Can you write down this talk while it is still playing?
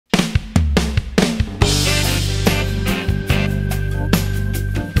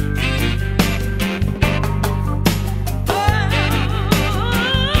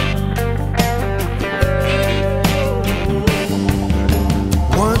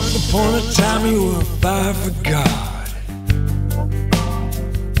Once upon a time you were on fire for God.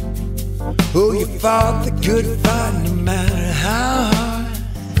 Oh, you fought the good fight no matter how hard.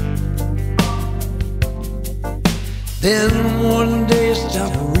 Then one day you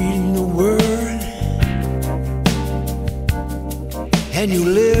stopped reading the Word, and you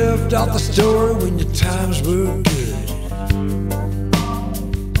lived off the story when your times were good.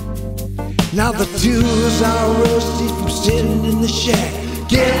 Now the tools are rusty from sitting in the shack.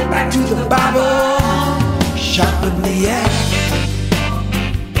 Get back to the Bible, sharpen the axe.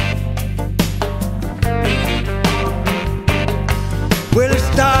 Well, it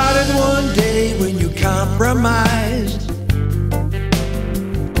started one day when you compromised,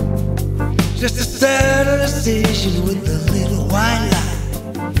 just to settle a decision with a little white lie.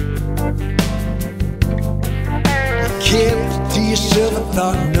 You kept it to yourself and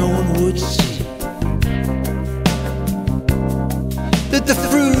thought no one would see that the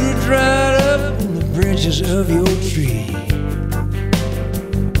fruit had dried up in the branches of your tree.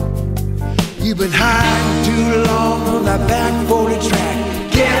 You've been hiding too long on that back 40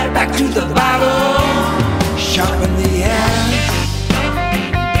 track. Get back to the Bible, sharpen the axe.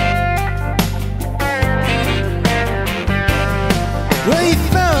 Well, you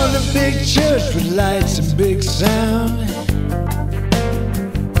found a big church with lights and big sound,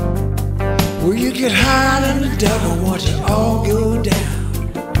 where you could hide in the dark and watch it all go down.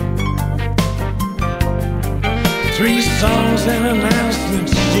 3 songs and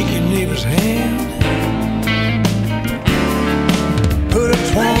announcements, shake your neighbor's hand. Put a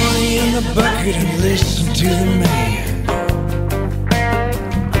 20 in the bucket and listen to the man.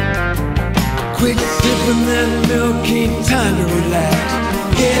 Quit sipping that milk, ain't time to relax.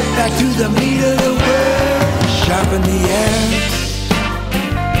 Get back to the meat of the word, sharpen the axe.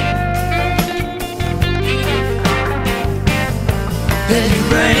 Then you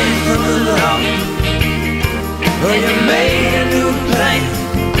ran from the law, or you made a new plan.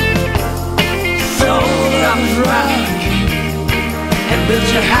 Sold off rock and built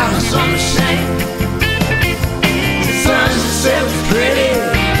your house on the sand. The sunset was pretty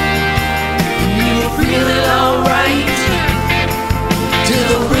and you were feeling alright, till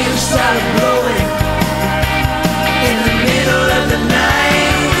the wind started blowing in the middle of the night.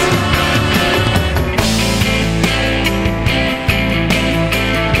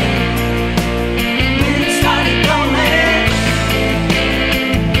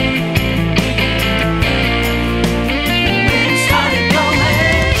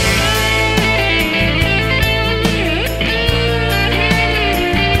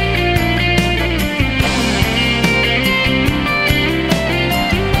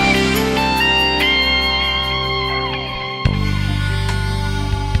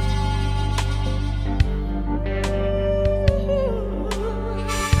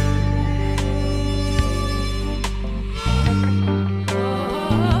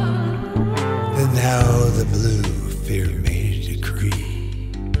 Now the blue fear made a decree.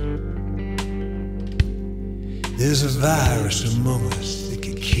 There's a virus among us that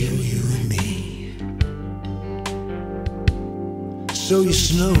can kill you and me. So you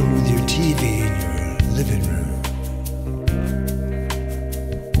snowed with your TV in your living room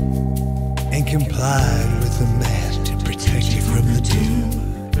and complied with the mask to protect you from the doom.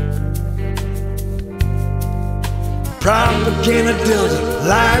 Propaganda built it,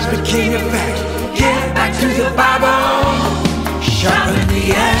 lies became a fact. Get back to the Bible, sharpen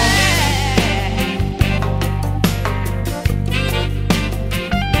the axe.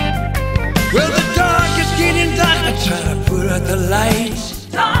 Well, the dark is getting darker, trying to put out the lights.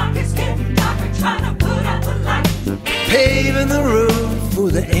 Dark is getting darker, trying to put out the light. Paving the road for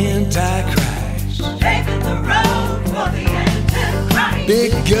the Antichrist. Paving the road for the Antichrist.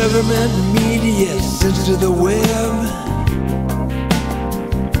 Big government media censor the web.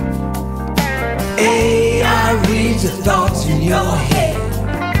 AI reads the thoughts in your head.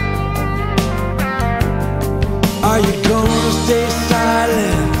 Are you gonna stay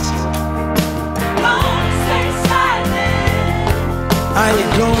silent? Gonna stay silent. Are you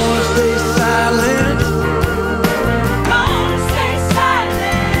gonna stay silent? Gonna stay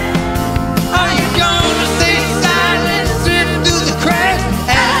silent. Are you gonna stay silent? Slip through the cracks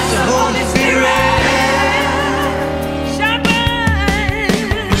as the Holy Spirit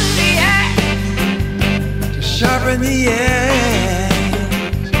sharpen the axe.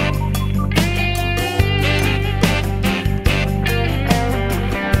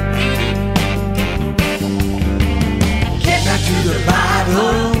 Get back to the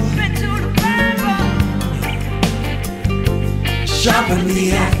Bible, sharpen the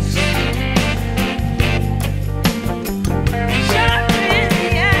axe. Sharpen the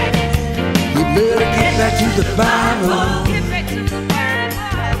axe. the Bible. Get back to the Bible.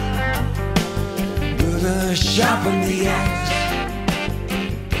 Brother, sharpen the axe.